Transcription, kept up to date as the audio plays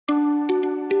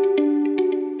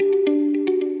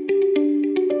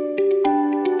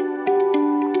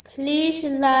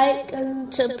like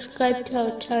and subscribe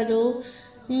to our channel.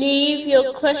 Leave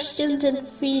your questions and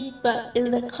feedback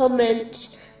in the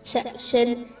comments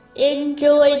section.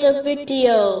 Enjoy the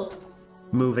video.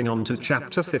 Moving on to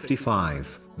chapter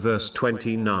 55, verse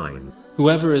 29.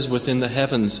 Whoever is within the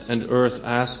heavens and earth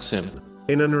asks him.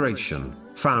 In a narration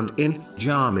found in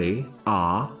Jami'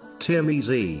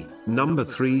 Tirmizi, number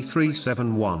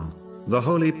 3371, the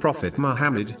Holy Prophet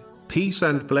Muhammad, peace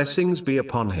and blessings be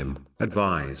upon him,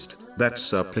 advised that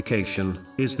supplication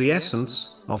is the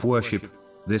essence of worship.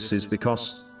 This is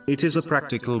because it is a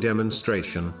practical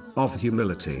demonstration of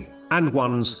humility and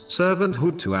one's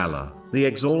servanthood to Allah, the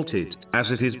Exalted,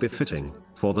 as it is befitting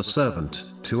for the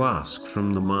servant to ask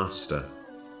from the Master.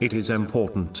 It is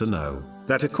important to know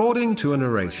that according to a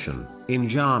narration in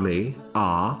Jami'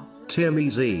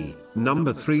 Tirmizi,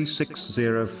 number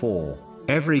 3604,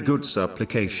 every good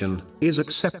supplication is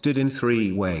accepted in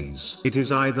three ways. It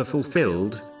is either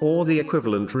fulfilled, or the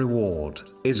equivalent reward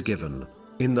is given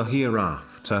in the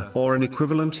hereafter, or an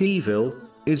equivalent evil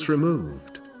is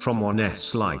removed from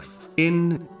one's life.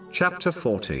 In chapter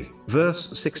 40,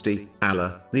 verse 60,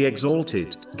 Allah, the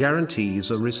Exalted,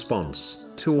 guarantees a response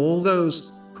to all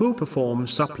those who perform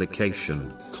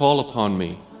supplication. Call upon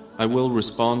me, I will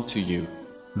respond to you.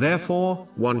 Therefore,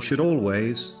 one should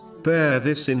always bear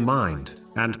this in mind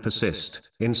and persist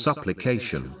in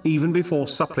supplication. Even before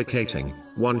supplicating,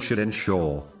 one should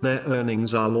ensure their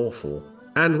earnings are lawful,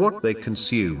 and what they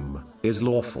consume is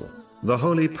lawful. The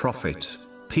Holy Prophet,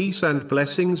 peace and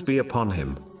blessings be upon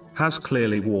him, has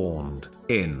clearly warned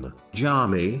in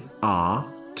Jami'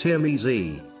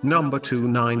 Tirmizi, number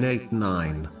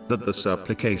 2989, that the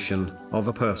supplication of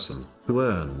a person who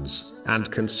earns and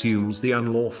consumes the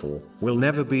unlawful will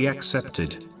never be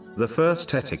accepted. The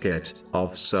first etiquette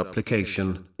of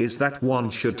supplication is that one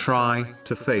should try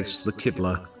to face the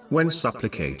Qibla when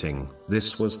supplicating.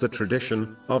 This was the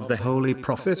tradition of the Holy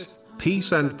Prophet,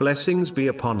 peace and blessings be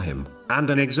upon him, and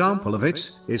an example of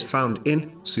it is found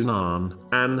in Sunan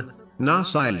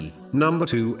an-Nasa'i, number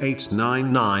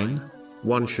 2899.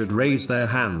 One should raise their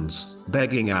hands,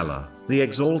 begging Allah, the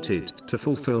Exalted, to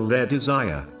fulfill their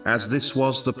desire, as this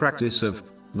was the practice of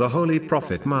the Holy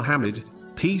Prophet Muhammad,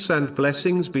 peace and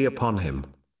blessings be upon him.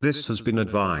 This has been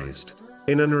advised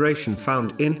in a narration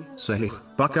found in Sahih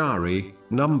Bukhari,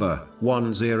 number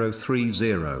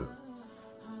 1030.